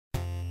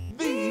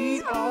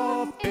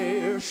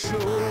show.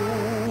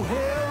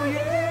 Hell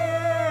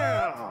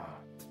yeah!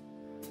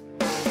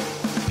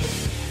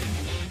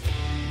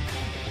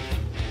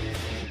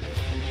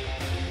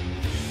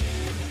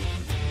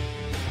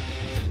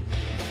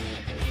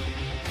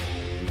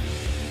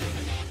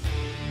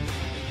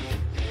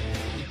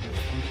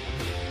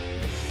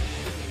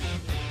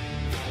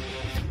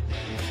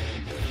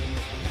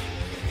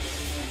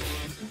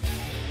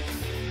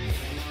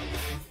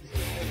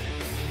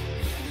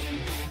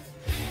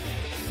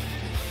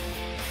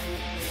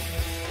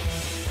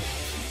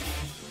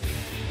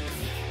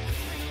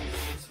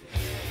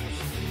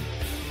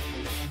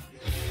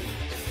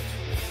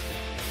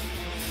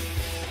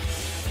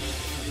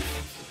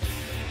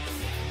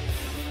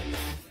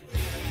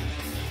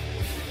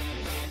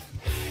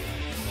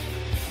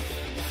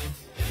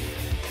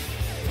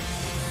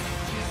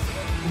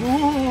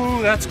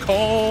 Ooh, that's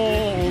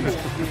cold.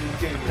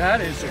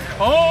 That is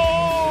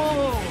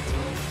cold.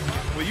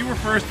 Well, you were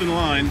first in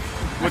line.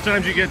 What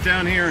time did you get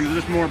down here? And is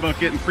this more about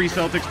getting free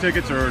Celtics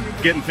tickets or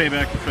getting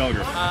payback for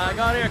Felger? I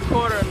got here at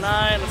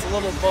 9:15. It's a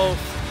little both.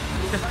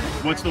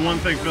 What's the one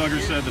thing Felger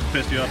said that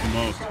pissed you off the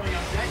most?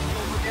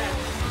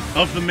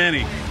 Of the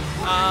many.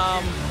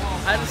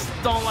 I just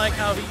don't like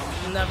how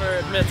he never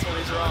admits when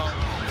he's wrong.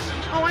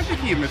 Oh, I think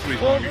he admits when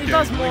he's Well, wrong. he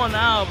does more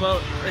now,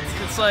 but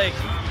it's like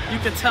you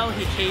can tell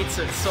he hates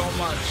it so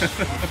much.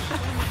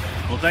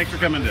 Well, thanks for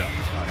coming down.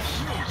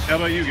 How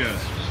about you guys?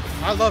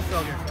 I love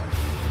Felger.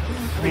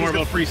 More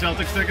about free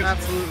Celtics tickets?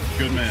 Absolutely.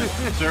 Good man.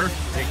 Sir?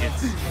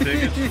 Tickets.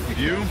 Tickets?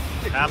 You?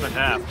 Half and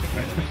half.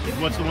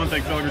 What's the one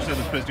thing Felger said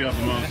that's pissed you off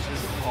the most?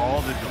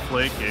 All the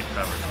Deflategate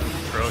coverage was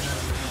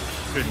atrocious.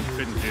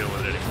 Couldn't deal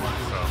with it anymore,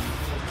 so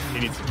he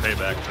needs some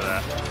payback for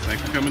that.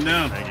 Thanks for coming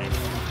down. Thank you.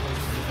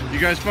 You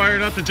guys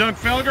fired up to Dunk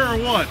Felger or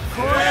what?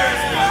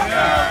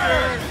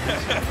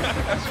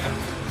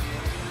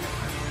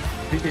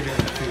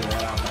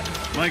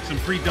 Mike, some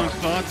pre-dunk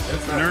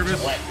thoughts?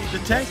 Nervous? The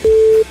tank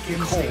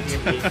cold.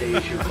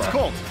 It's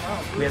cold.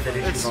 We have that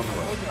issue on the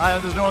road.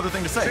 There's no other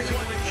thing to say.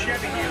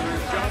 Chevy here,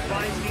 John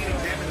Feinstein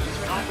examines this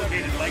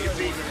complicated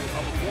legacy of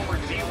a former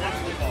D1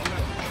 football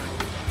player.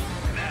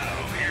 Now,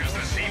 here's the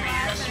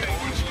CBS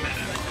Sports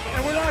Minute.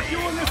 And we're not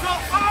doing this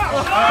all.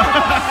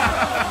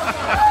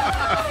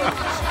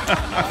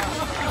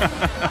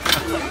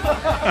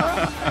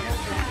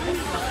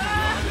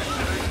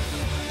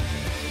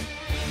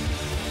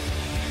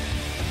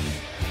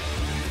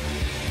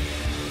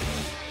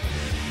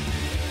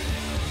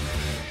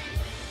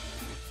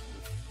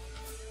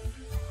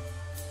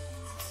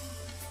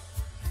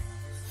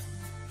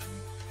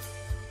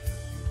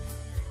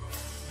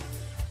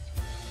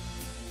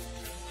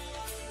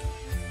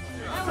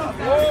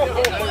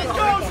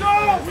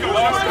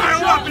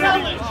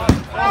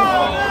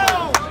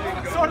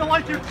 Sort of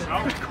like your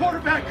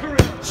quarterback career.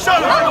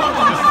 Shut up!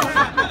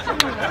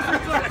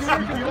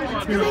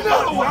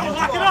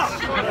 Lock it up!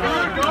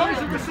 Guys,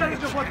 a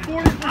percentage of what,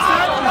 40%?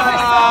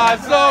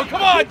 So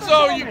come on,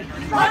 so you.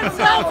 Watch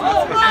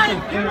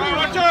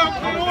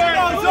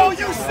out! So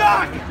you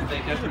suck! They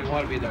definitely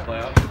want to be in the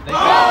playoffs. They Oh!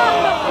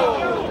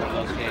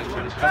 those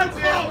games. That's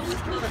it!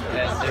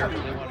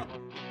 They want to